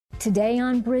Today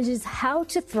on Bridges, how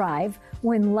to thrive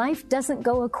when life doesn't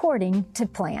go according to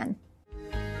plan.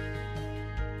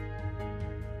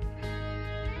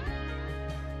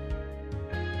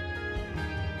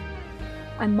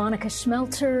 I'm Monica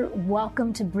Schmelter.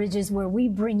 Welcome to Bridges, where we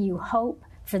bring you hope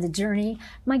for the journey.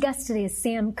 My guest today is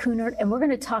Sam Kunert, and we're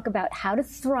going to talk about how to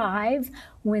thrive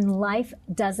when life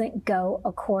doesn't go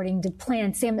according to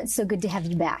plan. Sam, it's so good to have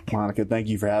you back. Monica, thank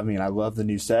you for having me, and I love the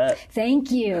new set.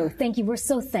 Thank you. Thank you. We're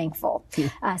so thankful.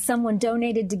 Someone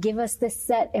donated to give us this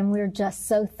set, and we're just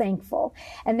so thankful.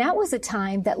 And that was a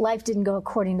time that life didn't go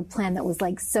according to plan that was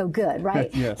like so good, right?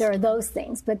 Yes. There are those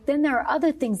things. But then there are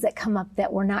other things that come up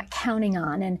that we're not counting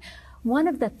on. And one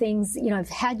of the things, I've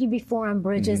had you before on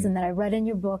Bridges and that I read in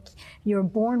your book, you were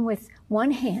born with one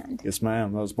hand. Yes,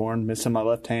 ma'am. I was born missing my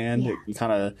left hand. Yeah. It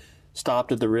kind of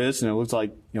stopped at the wrist, and it looks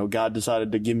like, God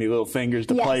decided to give me little fingers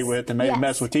to play with and maybe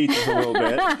mess with teachers a little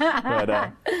bit.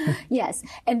 But, yes.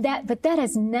 But that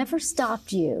has never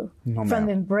stopped you from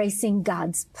embracing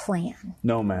God's plan.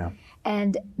 No, ma'am.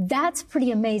 And that's pretty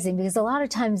amazing, because a lot of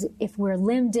times if we're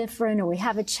limb different or we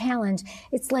have a challenge,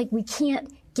 it's like we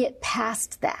can't get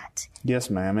past that. Yes,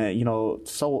 ma'am. And,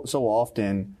 so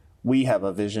often we have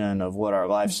a vision of what our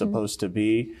life's supposed to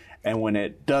be. And when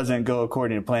it doesn't go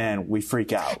according to plan, we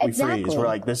freak out. Exactly. We freeze. We're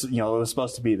like, this, it was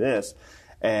supposed to be this.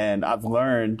 And I've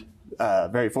learned,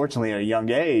 very fortunately at a young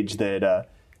age, that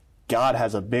God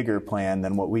has a bigger plan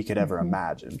than what we could ever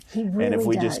imagine. He really and if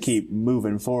we does. just keep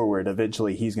moving forward,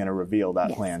 eventually He's going to reveal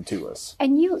that plan to us.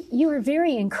 And you are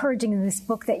very encouraging in this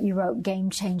book that you wrote, Game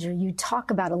Changer. You talk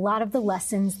about a lot of the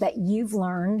lessons that you've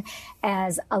learned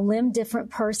as a limb different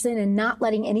person and not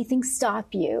letting anything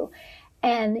stop you.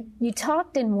 And you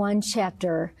talked in one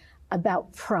chapter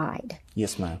about pride.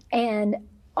 Yes, ma'am. And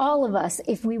all of us,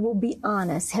 if we will be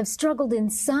honest, have struggled in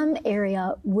some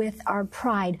area with our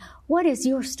pride. What is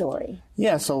your story?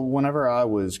 Yeah, so whenever I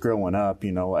was growing up,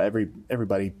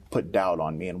 everybody put doubt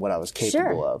on me and what I was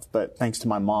capable of. But thanks to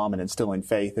my mom and instilling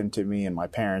faith into me and my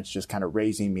parents just kind of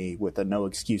raising me with a no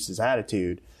excuses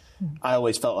attitude, I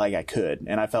always felt like I could.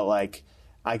 And I felt like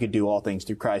I could do all things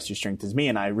through Christ who strengthens me,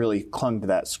 and I really clung to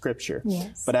that scripture.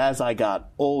 Yes. But as I got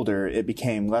older, it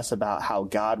became less about how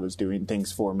God was doing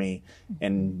things for me,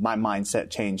 and my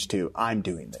mindset changed to, I'm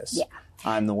doing this. Yeah.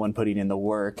 I'm the one putting in the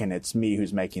work, and it's me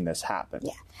who's making this happen.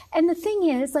 Yeah. And the thing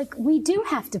is, we do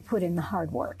have to put in the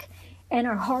hard work. And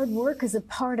our hard work is a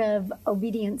part of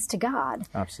obedience to God.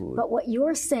 Absolutely. But what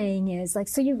you're saying is,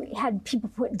 so you had people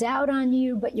put doubt on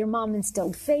you, but your mom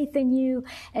instilled faith in you.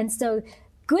 And so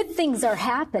good things are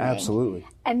happening. Absolutely.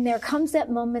 And there comes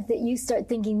that moment that you start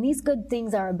thinking, these good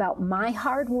things are about my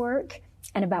hard work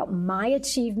and about my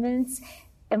achievements.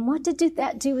 And what did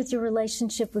that do with your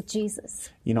relationship with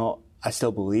Jesus? I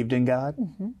still believed in God,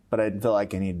 but I didn't feel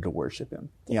like I needed to worship Him.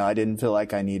 I didn't feel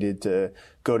like I needed to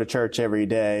go to church every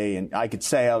day. And I could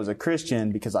say I was a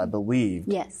Christian because I believed.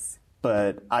 Yes.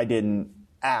 But I didn't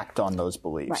act on those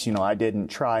beliefs. Right. I didn't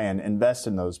try and invest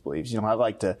in those beliefs. I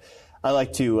like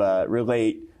to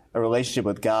relate a relationship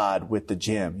with God with the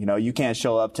gym. You can't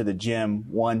show up to the gym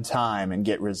one time and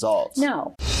get results.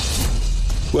 No.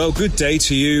 Well, good day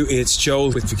to you. It's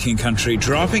Joel with The King Country,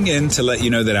 dropping in to let you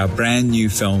know that our brand new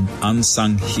film,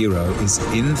 Unsung Hero, is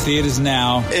in theaters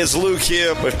now. It's Luke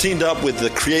here. We've teamed up with the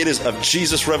creators of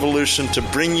Jesus Revolution to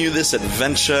bring you this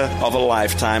adventure of a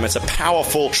lifetime. It's a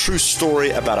powerful, true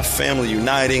story about a family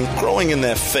uniting, growing in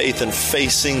their faith, and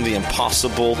facing the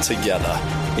impossible together.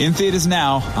 In theaters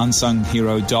now,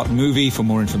 unsunghero.movie for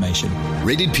more information.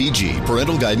 Rated PG.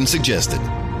 Parental guidance suggested.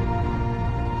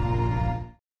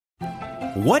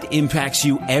 What impacts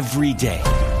you every day?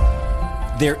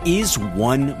 There is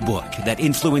one book that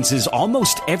influences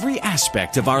almost every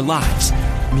aspect of our lives.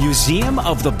 Museum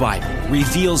of the Bible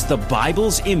reveals the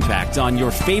Bible's impact on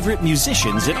your favorite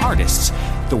musicians and artists,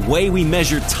 the way we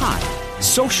measure time,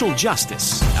 social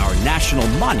justice, our national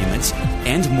monuments,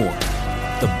 and more.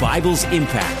 The Bible's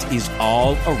impact is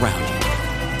all around you.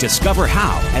 Discover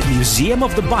how at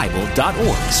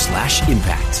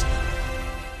museumofthebible.org/impact.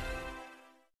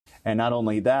 And not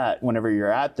only that, whenever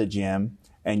you're at the gym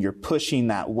and you're pushing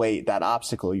that weight, that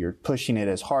obstacle, you're pushing it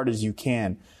as hard as you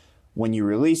can. When you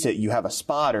release it, you have a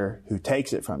spotter who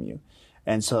takes it from you.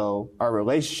 And so our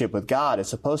relationship with God is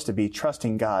supposed to be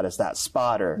trusting God as that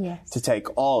spotter to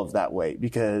take all of that weight,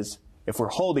 because if we're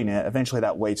holding it, eventually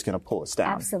that weight's going to pull us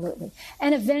down. Absolutely.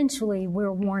 And eventually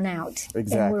we're worn out.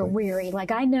 Exactly. And we're weary.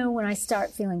 I know when I start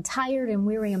feeling tired and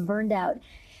weary and burned out,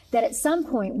 that at some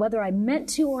point, whether I meant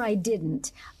to or I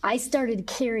didn't, I started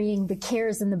carrying the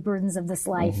cares and the burdens of this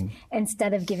life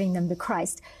instead of giving them to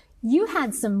Christ. You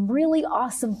had some really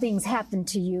awesome things happen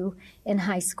to you in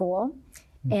high school.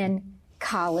 And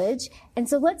college. And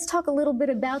so let's talk a little bit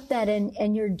about that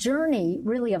and your journey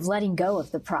really of letting go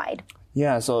of the pride.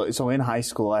 Yeah, so in high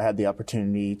school, I had the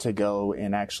opportunity to go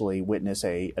and actually witness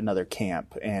another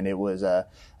camp, and it was a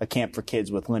camp for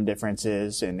kids with limb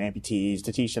differences and amputees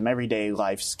to teach them everyday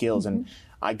life skills. And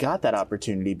I got that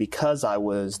opportunity because I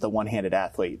was the one-handed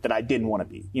athlete that I didn't want to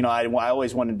be. You know, I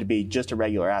always wanted to be just a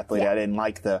regular athlete. I didn't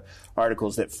like the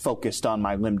articles that focused on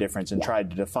my limb difference and tried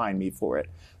to define me for it.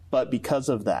 But because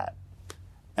of that,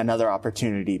 another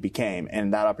opportunity became,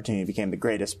 and that opportunity became the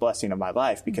greatest blessing of my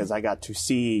life, because I got to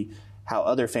see how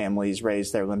other families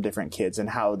raised their limb different kids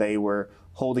and how they were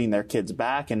holding their kids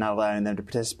back and not allowing them to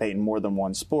participate in more than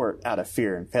one sport out of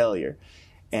fear and failure.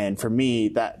 And for me,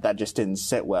 that just didn't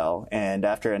sit well. And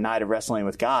after a night of wrestling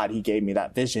with God, he gave me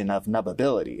that vision of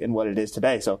nubbability and what it is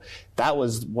today. So that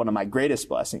was one of my greatest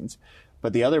blessings.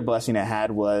 But the other blessing I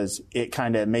had was it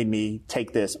kind of made me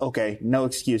take this, okay, no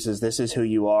excuses. This is who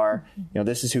you are. You know,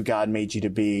 this is who God made you to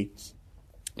be.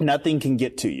 Nothing can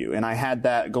get to you. And I had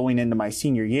that going into my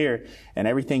senior year, and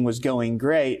everything was going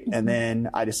great. And then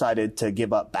I decided to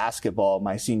give up basketball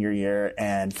my senior year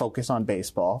and focus on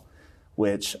baseball,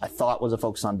 which I thought was a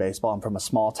focus on baseball. I'm from a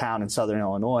small town in Southern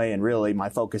Illinois, and really my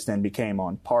focus then became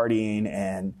on partying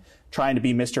and trying to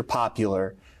be Mr.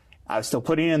 Popular. I was still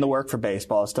putting in the work for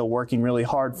baseball, I was still working really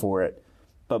hard for it,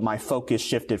 but my focus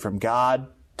shifted from God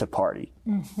to party.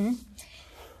 Mm-hmm.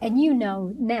 And you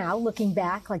know now, looking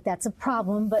back, like that's a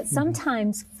problem, but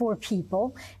sometimes for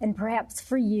people, and perhaps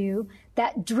for you,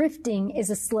 that drifting is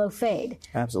a slow fade.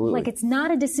 Absolutely. Like it's not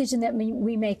a decision that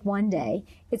we make one day.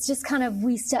 It's just kind of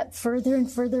we step further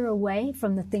and further away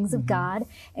from the things of God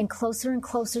and closer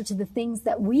to the things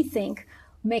that we think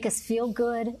make us feel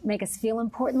good, make us feel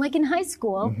important. Like in high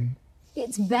school,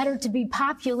 it's better to be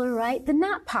popular, right, than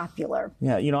not popular.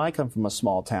 Yeah, you know, I come from a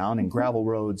small town, and gravel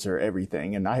roads are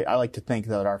everything. And I like to think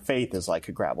that our faith is like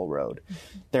a gravel road.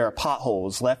 There are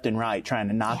potholes left and right trying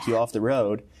to knock you off the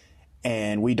road.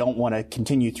 And we don't want to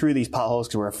continue through these potholes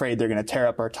because we're afraid they're going to tear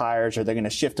up our tires or they're going to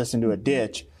shift us into a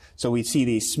ditch. So we see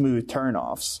these smooth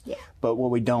turnoffs. Yeah. But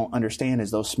what we don't understand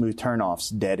is those smooth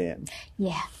turnoffs dead end.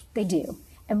 Yeah, they do.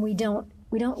 And we don't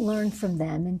learn from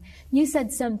them. And you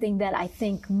said something that I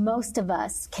think most of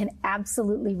us can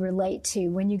absolutely relate to.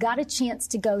 When you got a chance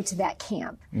to go to that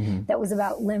camp that was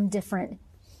about limb different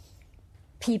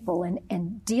people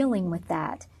and dealing with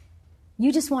that,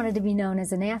 you just wanted to be known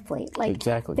as an athlete. Like,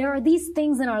 exactly. There are these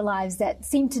things in our lives that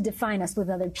seem to define us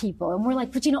with other people. And we're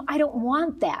like, but you know, I don't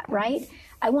want that, right?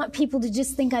 I want people to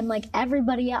just think I'm like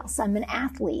everybody else. I'm an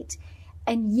athlete.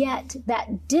 And yet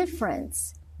that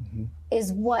difference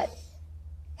is what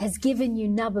has given you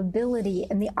nubbability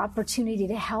and the opportunity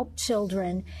to help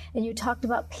children. And you talked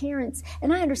about parents.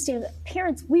 And I understand that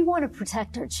parents, we want to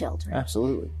protect our children.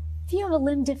 Absolutely. If you have a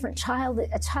limb different child,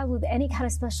 a child with any kind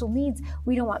of special needs,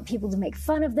 we don't want people to make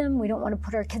fun of them. We don't want to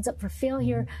put our kids up for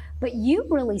failure. But you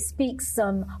really speak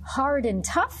some hard and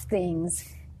tough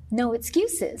things. No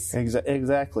excuses.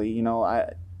 Exactly. You know,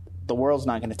 the world's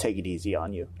not going to take it easy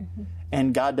on you.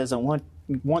 And God doesn't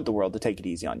want the world to take it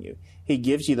easy on you. He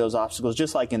gives you those obstacles.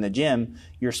 Just like in the gym,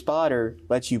 your spotter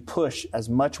lets you push as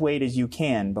much weight as you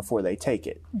can before they take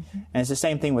it. And it's the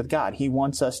same thing with God. He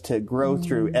wants us to grow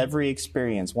through every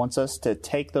experience, wants us to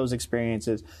take those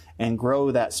experiences and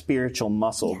grow that spiritual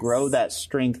muscle, grow that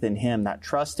strength in Him, that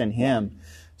trust in Him,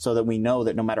 so that we know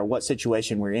that no matter what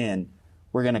situation we're in,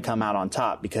 we're going to come out on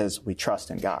top because we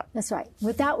trust in God. That's right.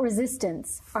 Without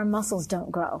resistance, our muscles don't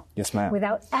grow. Yes, ma'am.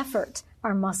 Without effort,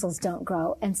 our muscles don't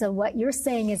grow. And so what you're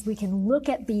saying is we can look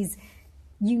at these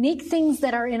unique things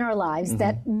that are in our lives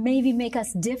that maybe make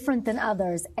us different than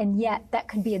others, and yet that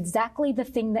could be exactly the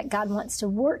thing that God wants to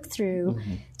work through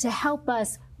to help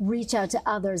us reach out to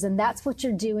others. And that's what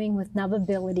you're doing with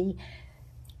Nubbability.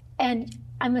 And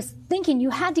I was thinking you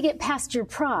had to get past your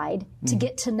pride to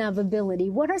get to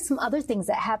Nubbability. What are some other things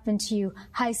that happened to you,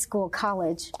 high school,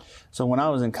 college? So when I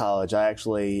was in college, I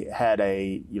actually had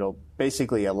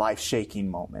basically a life-shaking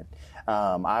moment.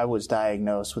 I was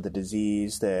diagnosed with a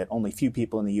disease that only few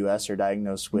people in the U.S. are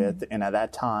diagnosed with. And at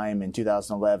that time, in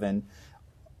 2011,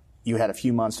 you had a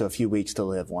few months to a few weeks to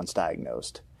live once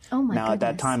diagnosed. Oh my Now, goodness. at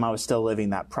that time, I was still living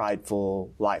that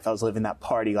prideful life. I was living that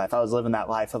party life. I was living that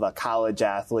life of a college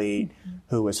athlete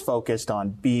who was focused on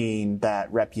being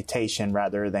that reputation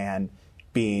rather than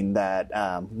being that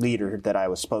leader that I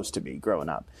was supposed to be growing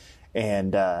up.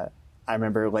 And I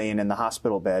remember laying in the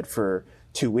hospital bed for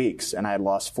 2 weeks, and I had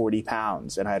lost 40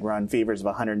 pounds, and I had run fevers of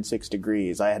 106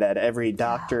 degrees. I had had every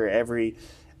doctor, every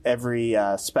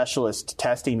specialist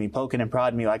testing me, poking and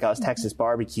prodding me like I was Texas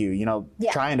barbecue,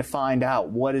 trying to find out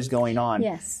what is going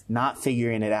on, not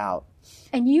figuring it out.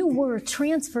 And you were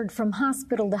transferred from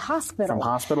hospital to hospital. From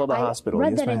hospital to hospital. I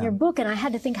read yes, that in your book, and I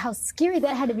had to think how scary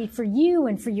that had to be for you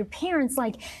and for your parents.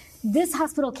 Like, this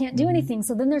hospital can't do anything,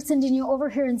 so then they're sending you over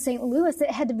here in St. Louis.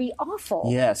 It had to be awful.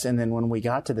 Yes, and then when we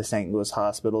got to the St. Louis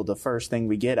hospital, the first thing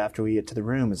we get after we get to the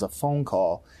room is a phone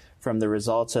call from the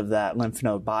results of that lymph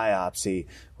node biopsy,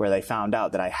 where they found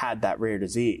out that I had that rare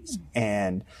disease.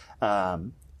 And,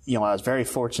 you know, I was very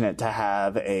fortunate to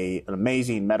have an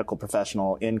amazing medical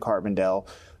professional in Carbondale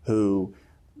who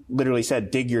literally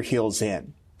said, dig your heels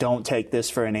in. Don't take this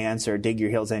for an answer. Dig your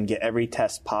heels in. Get every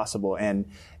test possible. And,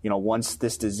 you know, once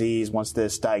this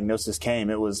diagnosis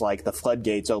came, it was like the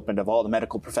floodgates opened of all the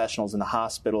medical professionals in the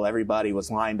hospital. Everybody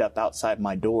was lined up outside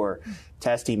my door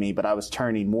testing me, but I was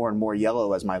turning more and more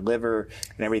yellow as my liver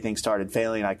and everything started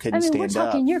failing. I couldn't stand up. We're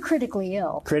talking, you're critically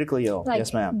ill. Critically ill. Like,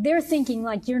 yes, ma'am. They're thinking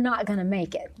like you're not going to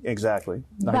make it. Exactly.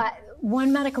 But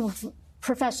one medical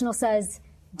professional says,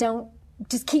 don't,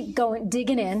 just keep going,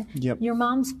 digging in. Yep. Your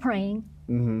mom's praying.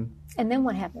 Mm-hmm. And then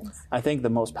what happens? I think the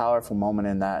most powerful moment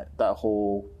in that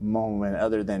whole moment,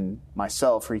 other than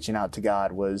myself reaching out to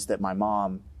God, was that my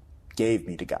mom gave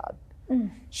me to God.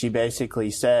 She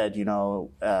basically said, you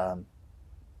know,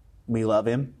 we love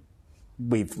him.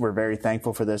 We're very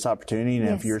thankful for this opportunity. And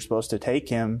if you're supposed to take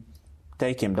him.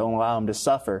 Don't allow him to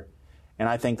suffer. And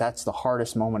I think that's the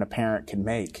hardest moment a parent can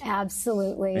make.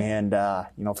 Absolutely. And,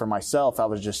 you know, for myself, I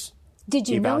was just... Did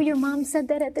you know your mom said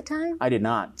that at the time? I did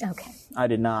not. Okay. I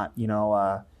did not. You know,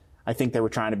 I think they were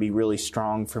trying to be really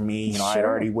strong for me. You know, I had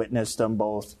already witnessed them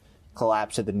both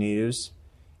collapse at the news.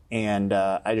 And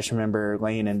I just remember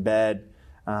laying in bed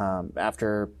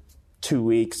after 2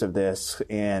 weeks of this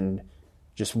and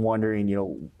just wondering, you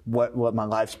know, what my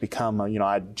life's become. You know,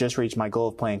 I just reached my goal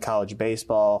of playing college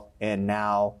baseball, and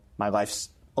now my life's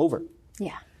over.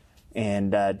 Yeah.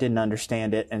 And didn't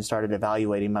understand it, and started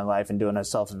evaluating my life and doing a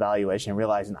self-evaluation and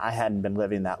realizing I hadn't been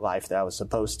living that life that I was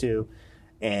supposed to,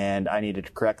 and I needed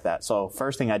to correct that. So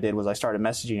first thing I did was I started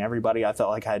messaging everybody I felt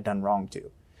like I had done wrong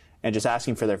to, and just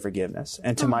asking for their forgiveness.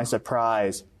 And to my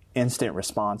surprise, instant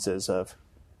responses of,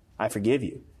 I forgive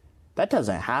you. That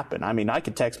doesn't happen. I mean, I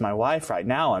could text my wife right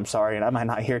now, I'm sorry, and I might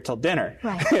not hear till dinner.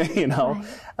 Right. You know?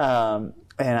 Right.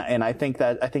 And I think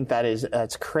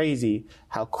that's crazy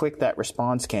how quick that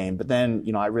response came. But then,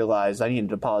 you know, I realized I needed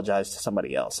to apologize to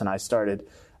somebody else, and I started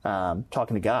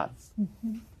talking to God.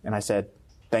 Mm-hmm. And I said,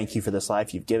 thank you for this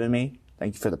life you've given me.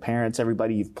 Thank you for the parents,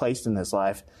 everybody you've placed in this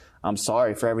life. I'm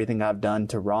sorry for everything I've done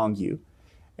to wrong you.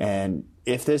 And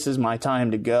if this is my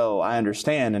time to go, I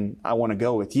understand, and I want to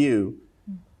go with you.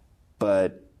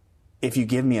 But if you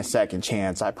give me a second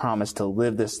chance, I promise to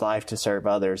live this life to serve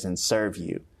others and serve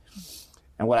you.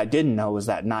 And what I didn't know was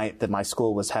that night that my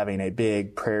school was having a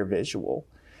big prayer visual.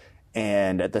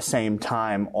 And at the same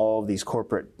time, all of these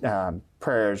corporate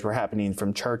prayers were happening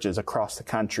from churches across the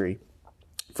country.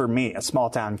 For me, a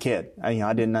small town kid, I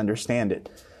didn't understand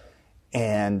it.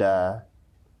 And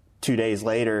 2 days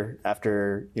later,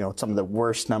 after some of the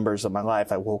worst numbers of my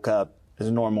life, I woke up as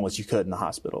normal as you could in the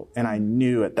hospital. And I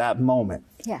knew at that moment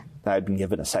that I'd been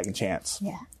given a second chance.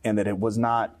 Yeah. And that it was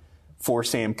not for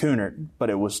Sam Coonert, but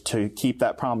it was to keep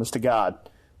that promise to God,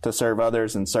 to serve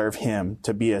others and serve him,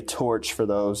 to be a torch for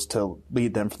those, to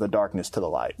lead them from the darkness to the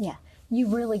light. Yeah. You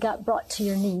really got brought to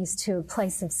your knees to a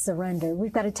place of surrender.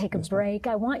 We've got to take a break.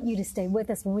 I want you to stay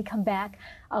with us. When we come back,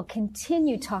 I'll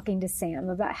continue talking to Sam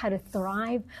about how to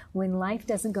thrive when life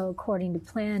doesn't go according to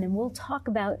plan. And we'll talk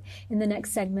about, in the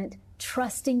next segment,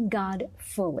 trusting God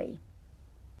fully.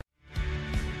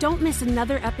 Don't miss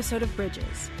another episode of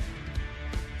Bridges.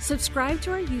 Subscribe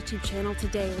to our YouTube channel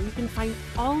today, where you can find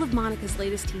all of Monica's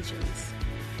latest teachings.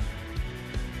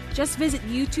 Just visit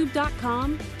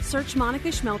youtube.com, search Monica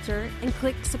Schmelter, and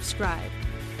click subscribe.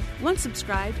 Once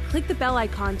subscribed, click the bell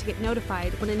icon to get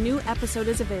notified when a new episode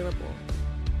is available.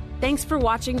 Thanks for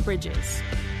watching Bridges.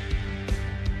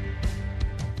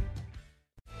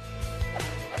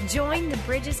 Join the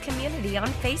Bridges community on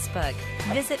Facebook.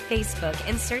 Visit Facebook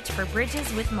and search for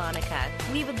Bridges with Monica.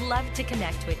 We would love to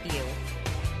connect with you.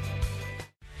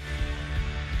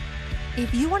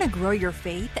 If you want to grow your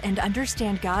faith and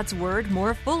understand God's Word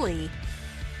more fully,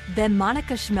 then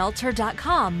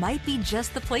MonicaSchmelter.com might be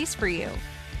just the place for you.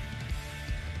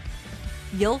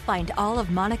 You'll find all of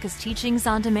Monica's teachings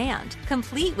on demand,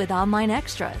 complete with online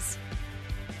extras.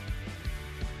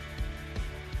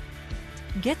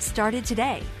 Get started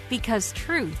today, because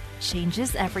truth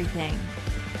changes everything.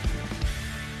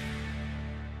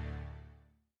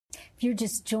 If you're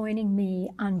just joining me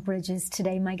on Bridges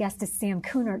today, my guest is Sam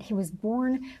Kunert. He was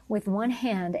born with one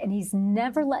hand, and he's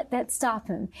never let that stop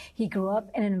him. He grew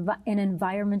up in an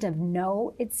environment of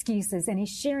no excuses, and he's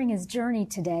sharing his journey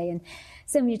today. And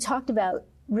Sam, you talked about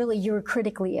really you were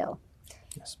critically ill.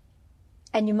 Yes.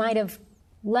 And you might have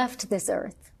left this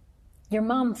earth. Your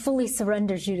mom fully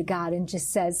surrenders you to God and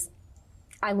just says,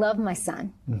 I love my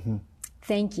son. Mm-hmm.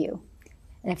 Thank you.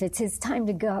 And if it's his time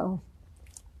to go,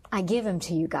 I give him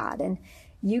to you, God. And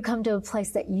you come to a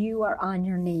place that you are on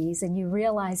your knees and you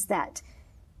realize that,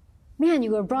 man,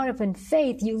 you were brought up in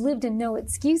faith, you lived in no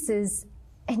excuses,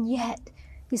 and yet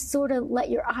you sort of let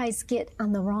your eyes get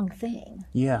on the wrong thing.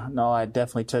 Yeah, no, I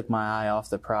definitely took my eye off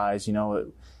the prize. You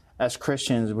know, as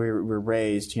Christians, we're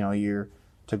raised, you know, you're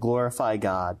to glorify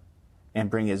God and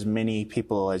bring as many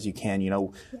people as you can. You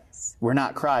know, yes. We're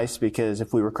not Christ, because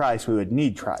if we were Christ, we would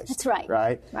need Christ. That's right.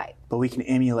 Right? Right. But we can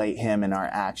emulate him in our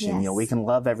action. Yes. You know, we can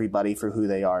love everybody for who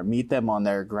they are, meet them on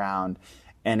their ground,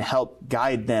 and help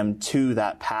guide them to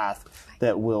that path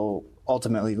that will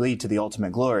ultimately lead to the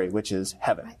ultimate glory, which is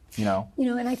heaven. Right. You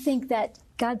know, and I think that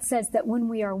God says that when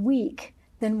we are weak,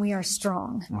 then we are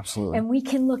strong. Absolutely. And we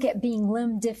can look at being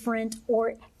limb different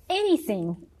or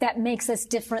anything that makes us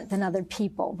different than other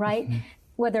people, right? Mm-hmm.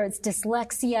 Whether it's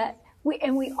dyslexia,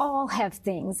 we all have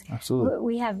things. Absolutely.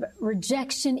 We have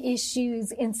rejection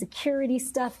issues, insecurity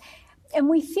stuff, and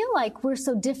we feel like we're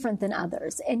so different than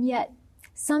others. And yet,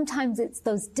 sometimes it's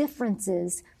those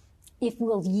differences, if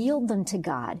we'll yield them to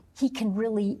God, he can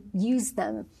really use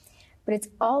them. But it's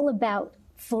all about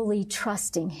fully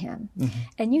trusting him. Mm-hmm.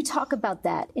 And you talk about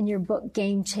that in your book,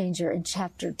 Game Changer, in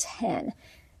chapter 10.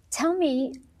 Tell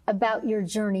me about your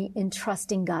journey in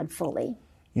trusting God fully.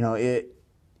 You know, it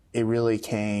really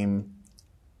came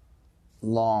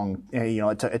long, you know,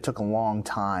 it took a long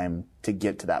time to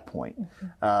get to that point.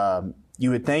 Mm-hmm. You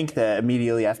would think that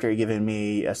immediately after giving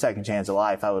me a second chance of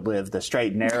life, I would live the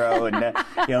straight and narrow and,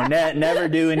 never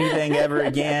do anything ever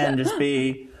again, just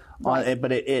be on it.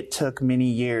 But it took many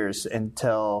years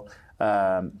until,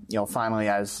 finally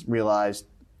I realized,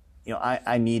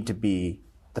 I need to be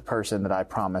the person that I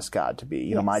promised God to be.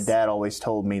 You know, my dad always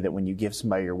told me that when you give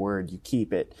somebody your word, you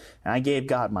keep it. And I gave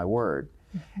God my word.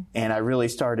 Mm-hmm. And I really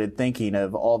started thinking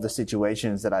of all the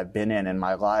situations that I've been in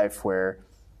my life where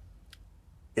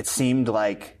it seemed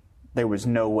like there was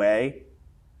no way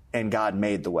and God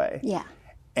made the way. Yeah.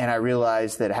 And I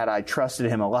realized that had I trusted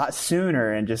him a lot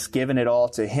sooner and just given it all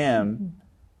to him, mm-hmm.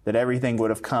 that everything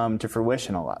would have come to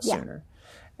fruition a lot sooner.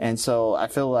 And so I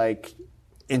feel like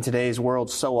in today's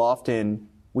world, so often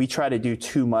we try to do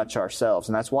too much ourselves.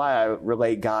 And that's why I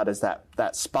relate God as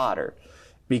that spotter.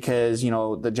 Because,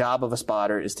 the job of a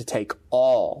spotter is to take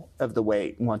all of the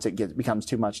weight once it becomes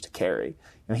too much to carry.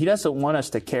 He doesn't want us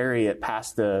to carry it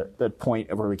past the point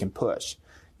of where we can push.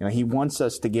 He wants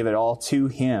us to give it all to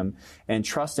him and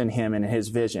trust in him and his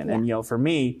vision. Yeah. And, for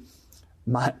me,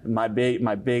 my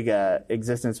big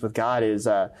existence with God is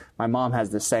my mom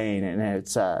has this saying, and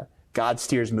it's God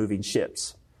steers moving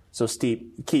ships. So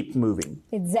keep moving.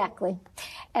 Exactly.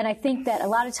 And I think that a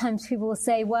lot of times people will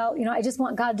say, well, I just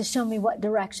want God to show me what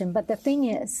direction. But the thing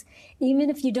is, even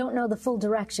if you don't know the full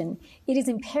direction, it is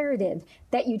imperative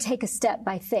that you take a step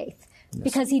by faith. Yes.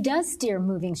 Because he does steer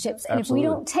moving ships. And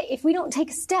Absolutely. if we don't take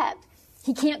a step,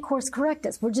 he can't course correct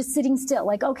us. We're just sitting still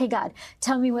like, okay, God,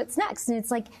 tell me what's next. And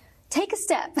it's like, take a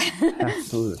step.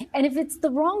 Absolutely. And if it's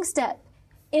the wrong step,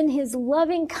 in his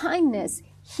loving kindness,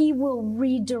 he will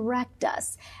redirect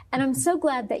us. And I'm so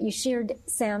glad that you shared,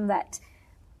 Sam, that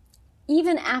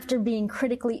even after being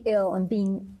critically ill and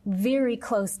being very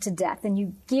close to death, and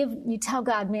you tell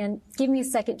God, man, give me a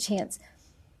second chance.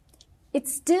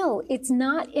 It's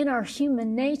not in our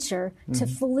human nature to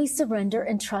fully surrender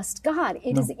and trust God.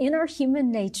 It is in our human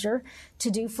nature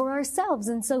to do for ourselves.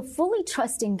 And so fully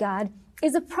trusting God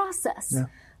is a process. Yeah.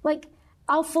 Like,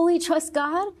 I'll fully trust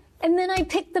God, and then I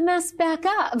pick the mess back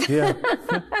up. Yeah.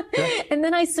 And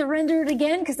then I surrender it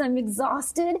again because I'm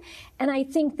exhausted. And I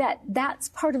think that that's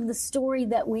part of the story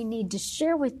that we need to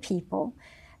share with people,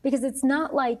 because it's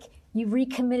not like you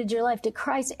recommitted your life to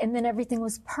Christ and then everything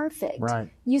was perfect. Right.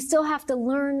 You still have to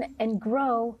learn and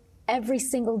grow every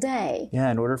single day.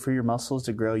 Yeah, in order for your muscles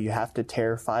to grow, you have to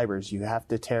tear fibers. You have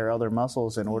to tear other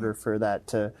muscles in order for that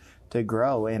to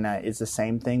grow. And it's the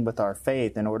same thing with our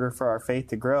faith. In order for our faith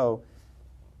to grow,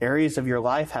 areas of your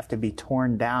life have to be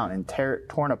torn down and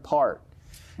torn apart.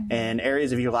 Mm-hmm. And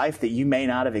areas of your life that you may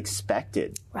not have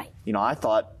expected. Right. I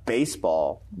thought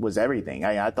baseball was everything.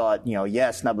 I thought,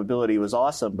 snub ability was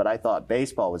awesome, but I thought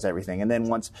baseball was everything. And then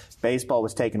once baseball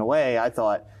was taken away, I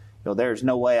thought, there's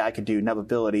no way I could do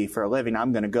Nubability for a living.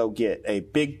 I'm going to go get a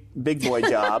big boy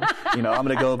job. I'm going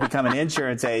to go become an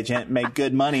insurance agent, make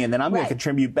good money, and then I'm going to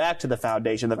contribute back to the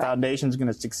foundation. The foundation's going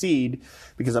to succeed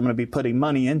because I'm going to be putting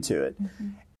money into it.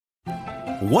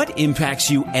 What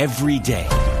impacts you every day?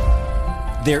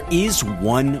 There is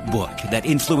one book that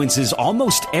influences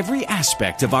almost every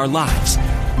aspect of our lives.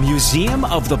 Museum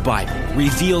of the Bible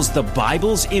reveals the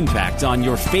Bible's impact on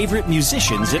your favorite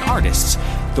musicians and artists,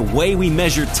 the way we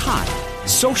measure time,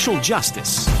 social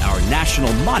justice, our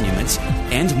national monuments,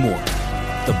 and more.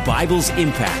 The Bible's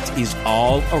impact is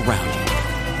all around you.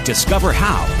 Discover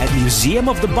how at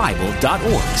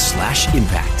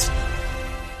museumofthebible.org/impact.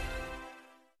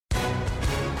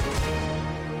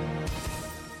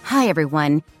 Hi,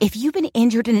 everyone. If you've been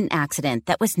injured in an accident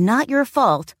that was not your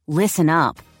fault, listen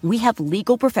up. We have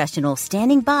legal professionals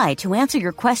standing by to answer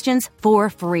your questions for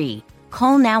free.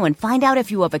 Call now and find out if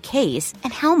you have a case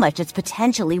and how much it's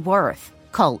potentially worth.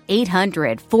 Call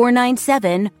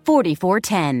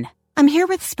 800-497-4410. I'm here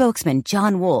with spokesman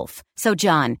John Wolf. So,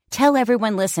 John, tell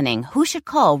everyone listening who should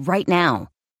call right now.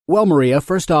 Well, Maria,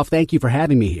 first off, thank you for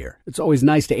having me here. It's always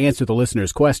nice to answer the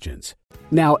listeners' questions.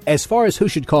 Now, as far as who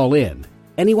should call in,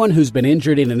 anyone who's been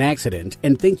injured in an accident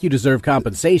and think you deserve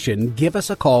compensation, give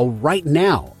us a call right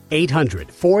now.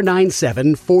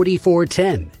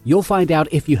 800-497-4410. You'll find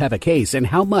out if you have a case and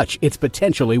how much it's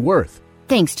potentially worth.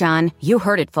 Thanks, John. You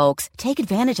heard it, folks. Take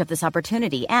advantage of this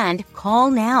opportunity and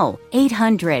call now.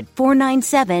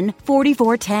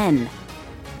 800-497-4410.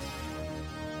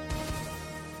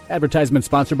 Advertisement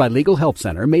sponsored by Legal Help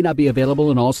Center. May not be available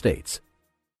in all states.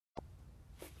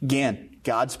 Again,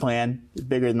 God's plan is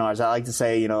bigger than ours. I like to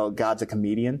say, God's a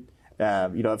comedian.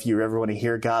 If you ever want to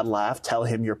hear God laugh, tell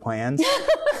him your plans.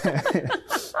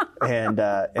 and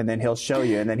then he'll show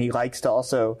you. And then he likes to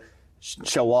also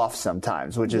show off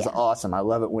sometimes, which is awesome. I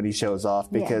love it when he shows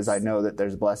off because I know that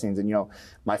there's blessings. And,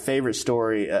 my favorite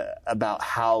story about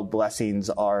how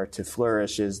blessings are to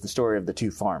flourish is the story of the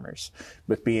two farmers.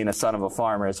 With being a son of a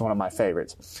farmer, it's one of my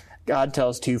favorites. God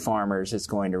tells two farmers it's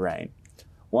going to rain.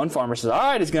 One farmer says, all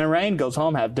right, it's going to rain, goes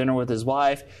home, have dinner with his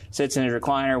wife, sits in his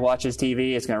recliner, watches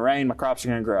TV, it's going to rain, my crops are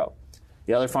going to grow.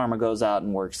 The other farmer goes out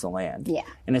and works the land. Yeah.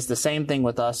 And it's the same thing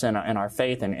with us in our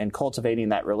faith and cultivating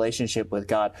that relationship with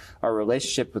God. Our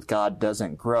relationship with God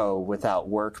doesn't grow without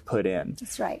work put in.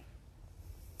 That's right.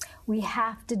 We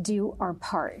have to do our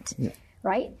part,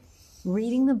 right?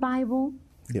 Reading the Bible,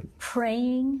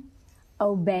 praying,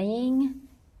 obeying,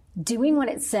 doing what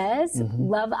it says,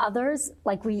 love others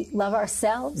like we love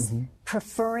ourselves,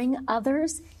 preferring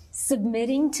others,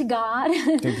 submitting to God,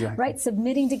 right?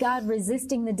 Submitting to God,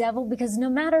 resisting the devil, because no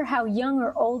matter how young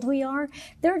or old we are,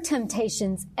 there are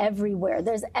temptations everywhere.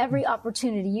 There's every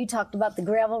opportunity. You talked about the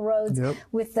gravel roads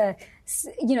with the,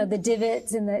 the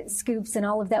divots and the scoops and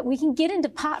all of that. We can get into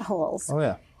potholes. Oh,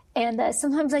 yeah. And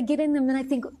sometimes I get in them and I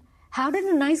think, how did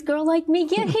a nice girl like me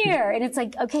get here? And it's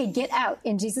like, okay, get out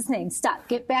in Jesus' name. Stop.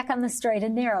 Get back on the straight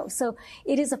and narrow. So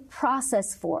it is a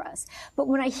process for us. But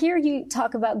when I hear you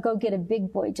talk about go get a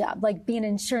big boy job, like be an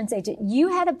insurance agent, you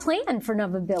had a plan for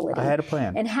Nubability. I had a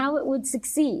plan. And how it would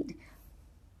succeed.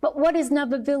 But what is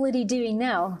Nubability doing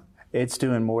now? It's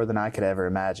doing more than I could ever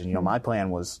imagine. My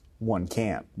plan was one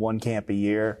camp a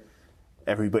year.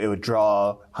 Everybody, it would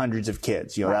draw hundreds of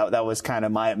kids. That was kind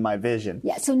of my vision.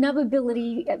 Yeah. So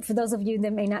Nubability, for those of you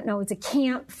that may not know, it's a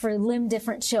camp for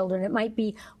limb-different children. It might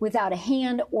be without a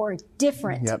hand or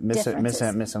different. Yep.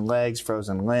 Missing legs,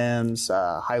 frozen limbs,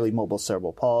 highly mobile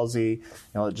cerebral palsy.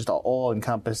 Just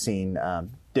all-encompassing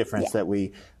difference that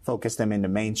we focus them into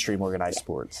mainstream organized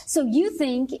sports. So you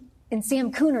think, in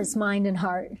Sam Cooner's mind and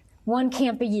heart, one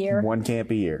camp a year.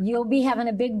 You'll be having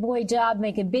a big boy job,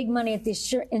 making big money at the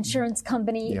insurance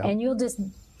company, and you'll just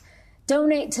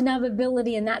donate to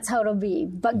Nubability, and that's how it'll be.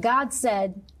 But God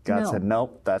said,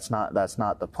 nope, that's not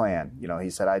the plan.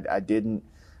 He said, I didn't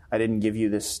give you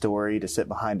this story to sit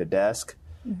behind a desk.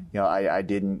 I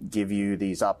didn't give you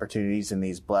these opportunities and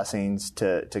these blessings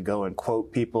to go and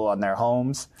quote people on their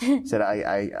homes. He said,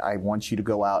 I want you to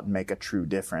go out and make a true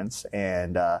difference.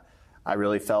 And I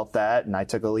really felt that, and I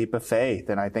took a leap of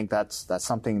faith, and I think that's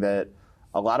something that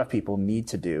a lot of people need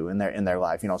to do in their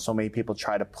life. So many people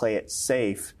try to play it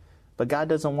safe, but God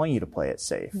doesn't want you to play it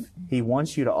safe. He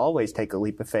wants you to always take a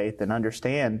leap of faith and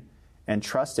understand and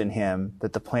trust in Him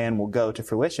that the plan will go to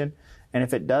fruition. And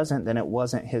if it doesn't, then it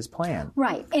wasn't His plan.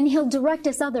 Right, and He'll direct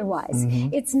us otherwise.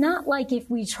 It's not like if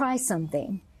we try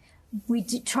something, we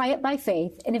try it by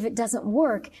faith, and if it doesn't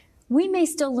work, we may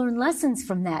still learn lessons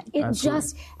from that. It Absolutely.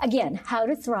 just, again, how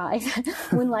to thrive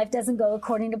when life doesn't go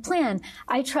according to plan.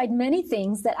 I tried many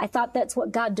things that I thought that's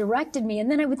what God directed me. And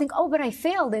then I would think, oh, but I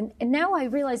failed. And now I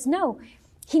realize, no,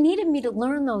 he needed me to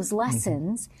learn those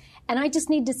lessons. And I just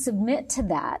need to submit to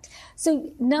that. So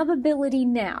Nubability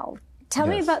Now. Tell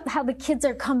me about how the kids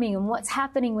are coming and what's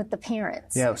happening with the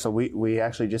parents. Yeah, so we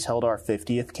actually just held our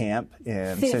 50th camp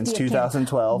since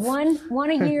 2012. One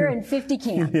a year and 50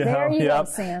 camp. There you go,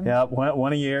 Sam. Yep,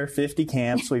 one a year, 50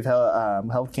 camps. We've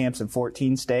held camps in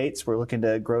 14 states. We're looking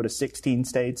to grow to 16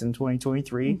 states in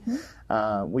 2023.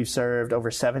 We've served over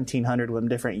 1,700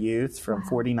 different youth from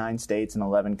 49 states and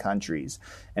 11 countries.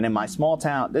 And in my small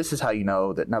town, this is how you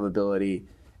know that Nubability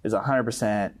is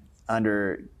 100%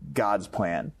 under God's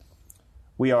plan.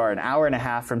 We are an hour and a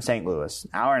half from St. Louis,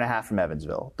 an hour and a half from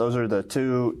Evansville. Those are the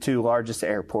two largest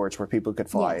airports where people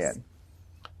could fly in.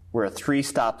 We're a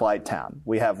 3-stoplight town.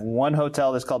 We have one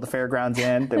hotel that's called the Fairgrounds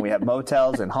Inn. Then we have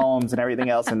motels and homes and everything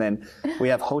else. And then we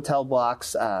have hotel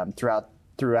blocks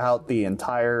throughout the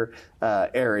entire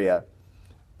area.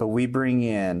 But we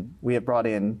have brought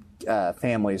in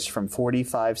families from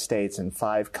 45 states and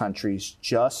 5 countries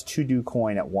just to do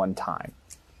coin at one time.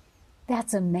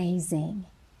 That's amazing.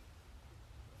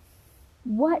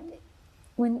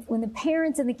 When the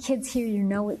parents and the kids hear your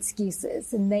no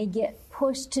excuses and they get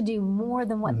pushed to do more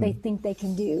than what they think they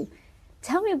can do,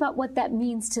 tell me about what that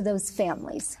means to those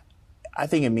families. I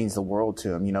think it means the world to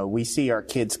them. You know, we see our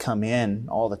kids come in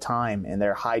all the time and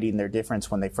they're hiding their difference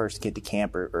when they first get to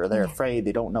camp or they're afraid,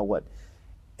 they don't know what,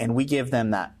 and we give them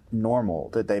that normal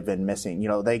that they've been missing. You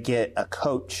know, they get a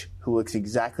coach who looks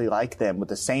exactly like them with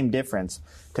the same difference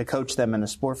to coach them in the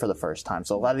sport for the first time.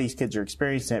 So a lot of these kids are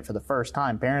experiencing it for the first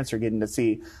time. Parents are getting to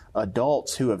see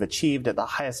adults who have achieved at the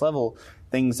highest level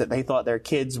things that they thought their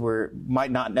kids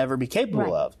might not never be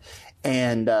capable of.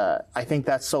 And I think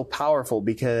that's so powerful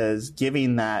because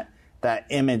giving that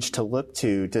image to look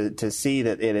to see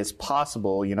that it is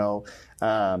possible, you know,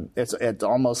 it's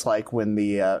almost like when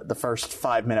the first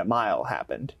 5-minute mile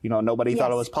happened. You know, nobody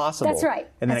thought it was possible. That's right.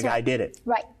 And then a guy did it.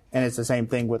 Right. And it's the same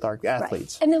thing with our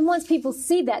athletes. And then once people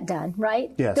see that done,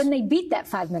 right? Yes. Then they beat that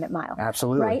 5-minute mile.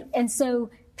 Absolutely. Right? And so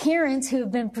parents who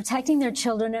have been protecting their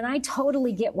children, and I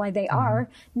totally get why they are,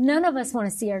 none of us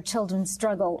want to see our children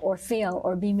struggle or fail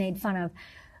or be made fun of.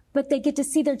 But they get to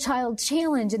see their child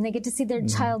challenge and they get to see their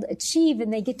child achieve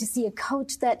and they get to see a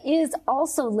coach that is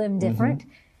also limb different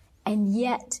and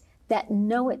yet that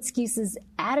no excuses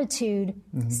attitude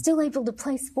still able to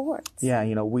play sports. Yeah,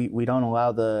 you know, we don't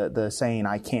allow the saying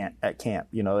 "I can't" at camp.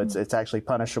 You know, it's actually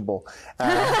punishable. You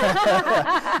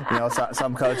know,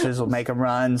 some coaches will make them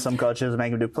run, some coaches will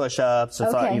make them do push-ups,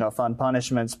 fun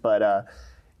punishments, but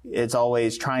it's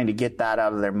always trying to get that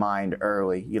out of their mind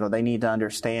early. You know, they need to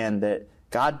understand that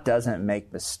God doesn't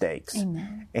make mistakes.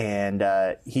 Amen.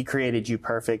 And He created you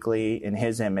perfectly in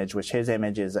His image, which His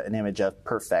image is an image of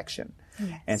perfection.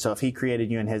 Yes. And so if He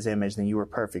created you in His image, then you were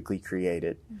perfectly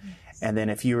created. And then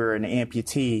if you were an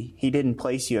amputee, He didn't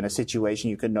place you in a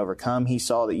situation you couldn't overcome. He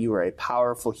saw that you were a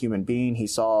powerful human being. He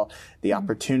saw the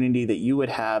opportunity that you would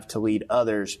have to lead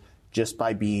others just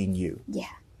by being you. Yeah.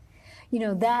 You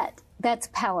know, that's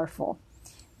powerful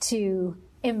to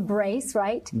embrace,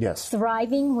 right? Yes.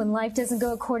 Thriving when life doesn't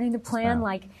go according to plan.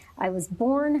 Like I was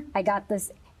born, I got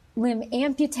this limb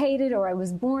amputated, or I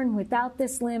was born without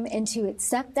this limb, and to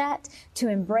accept that, to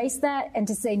embrace that, and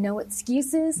to say no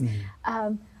excuses.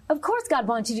 Of course, God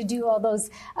wants you to do all those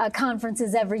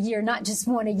conferences every year, not just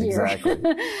one a year.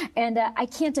 Exactly. And I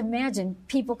can't imagine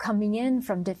people coming in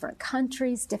from different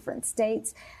countries, different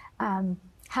states,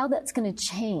 how that's going to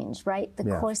change, right? The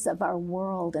course of our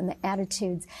world and the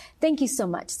attitudes. Thank you so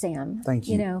much, Sam. Thank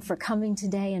you. You know, for coming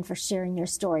today and for sharing your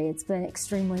story. It's been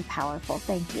extremely powerful.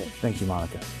 Thank you. Thank you,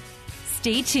 Monica.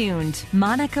 Stay tuned.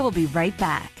 Monica will be right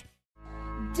back.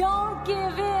 Don't give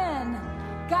in.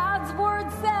 God's word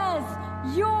says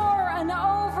you're an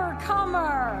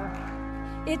overcomer.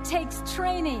 It takes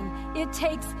training. It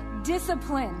takes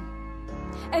discipline.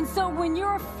 And so when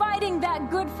you're fighting that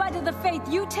good fight of the faith,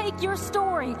 you take your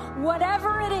story,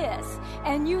 whatever it is,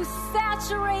 and you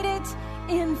saturate it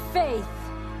in faith,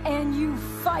 and you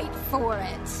fight for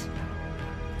it.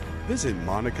 Visit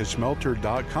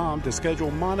monicaschmelter.com to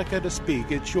schedule Monica to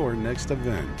speak at your next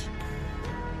event.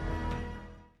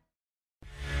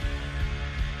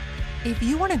 If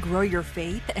you want to grow your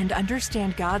faith and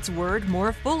understand God's Word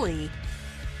more fully,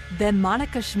 then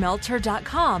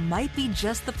monicaschmelter.com might be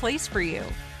just the place for you.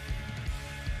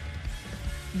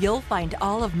 You'll find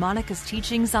all of Monica's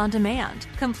teachings on demand,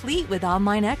 complete with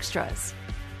online extras.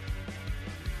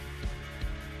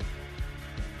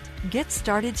 Get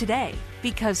started today,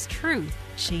 because truth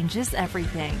changes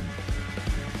everything.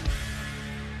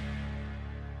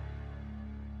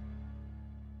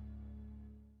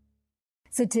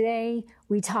 So today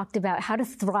we talked about how to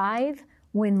thrive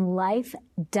when life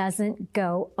doesn't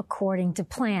go according to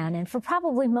plan. And for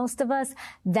probably most of us,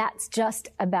 that's just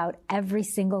about every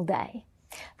single day.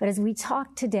 But as we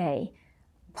talk today,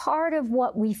 part of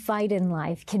what we fight in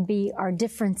life can be our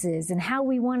differences and how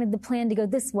we wanted the plan to go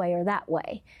this way or that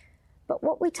way. But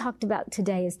what we talked about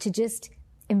today is to just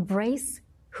embrace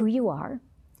who you are,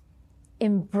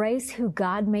 embrace who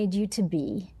God made you to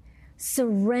be,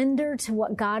 surrender to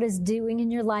what God is doing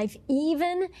in your life,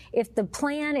 even if the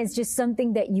plan is just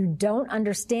something that you don't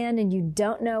understand and you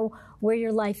don't know where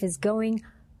your life is going.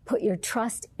 Put your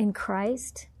trust in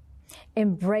Christ.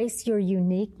 Embrace your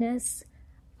uniqueness.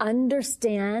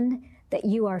 Understand that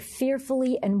you are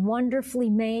fearfully and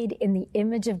wonderfully made in the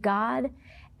image of God.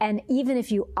 And even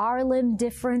if you are a little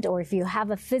different, or if you have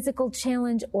a physical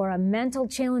challenge or a mental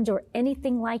challenge or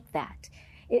anything like that,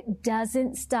 it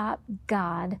doesn't stop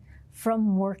God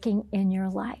from working in your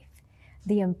life.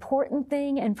 The important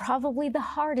thing, and probably the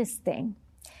hardest thing,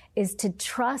 is to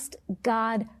trust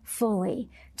God fully,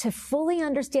 to fully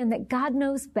understand that God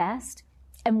knows best,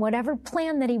 and whatever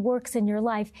plan that He works in your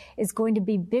life is going to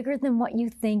be bigger than what you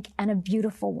think, and a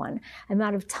beautiful one. I'm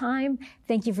out of time.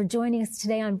 Thank you for joining us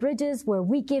today on Bridges, where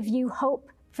we give you hope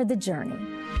for the journey.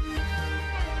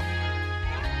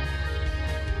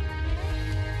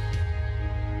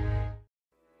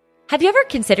 Have you ever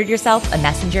considered yourself a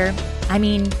messenger? I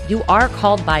mean, you are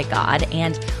called by God,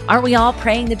 and aren't we all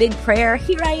praying the big prayer,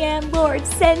 "Here I am, Lord,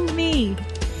 send me"?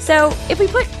 So if we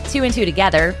put two and two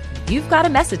together, you've got a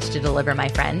message to deliver, my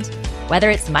friend. Whether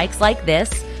it's mics like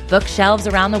this, bookshelves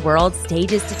around the world,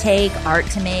 stages to take, art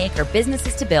to make, or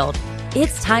businesses to build,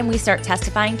 it's time we start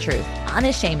testifying truth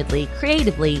unashamedly,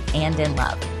 creatively, and in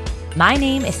love. My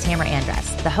name is Tamara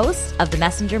Andress, the host of the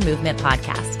Messenger Movement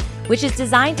podcast, which is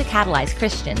designed to catalyze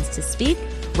Christians to speak,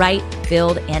 write,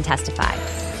 build, and testify.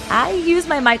 I use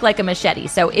my mic like a machete,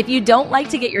 so if you don't like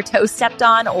to get your toes stepped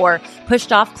on or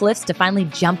pushed off cliffs to finally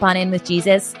jump on in with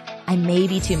Jesus, I may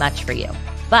be too much for you.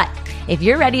 But if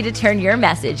you're ready to turn your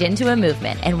message into a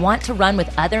movement and want to run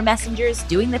with other messengers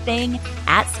doing the thing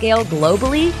at scale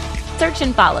globally, search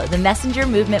and follow the Messenger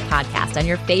Movement podcast on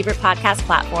your favorite podcast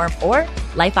platform or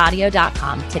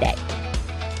lifeaudio.com today.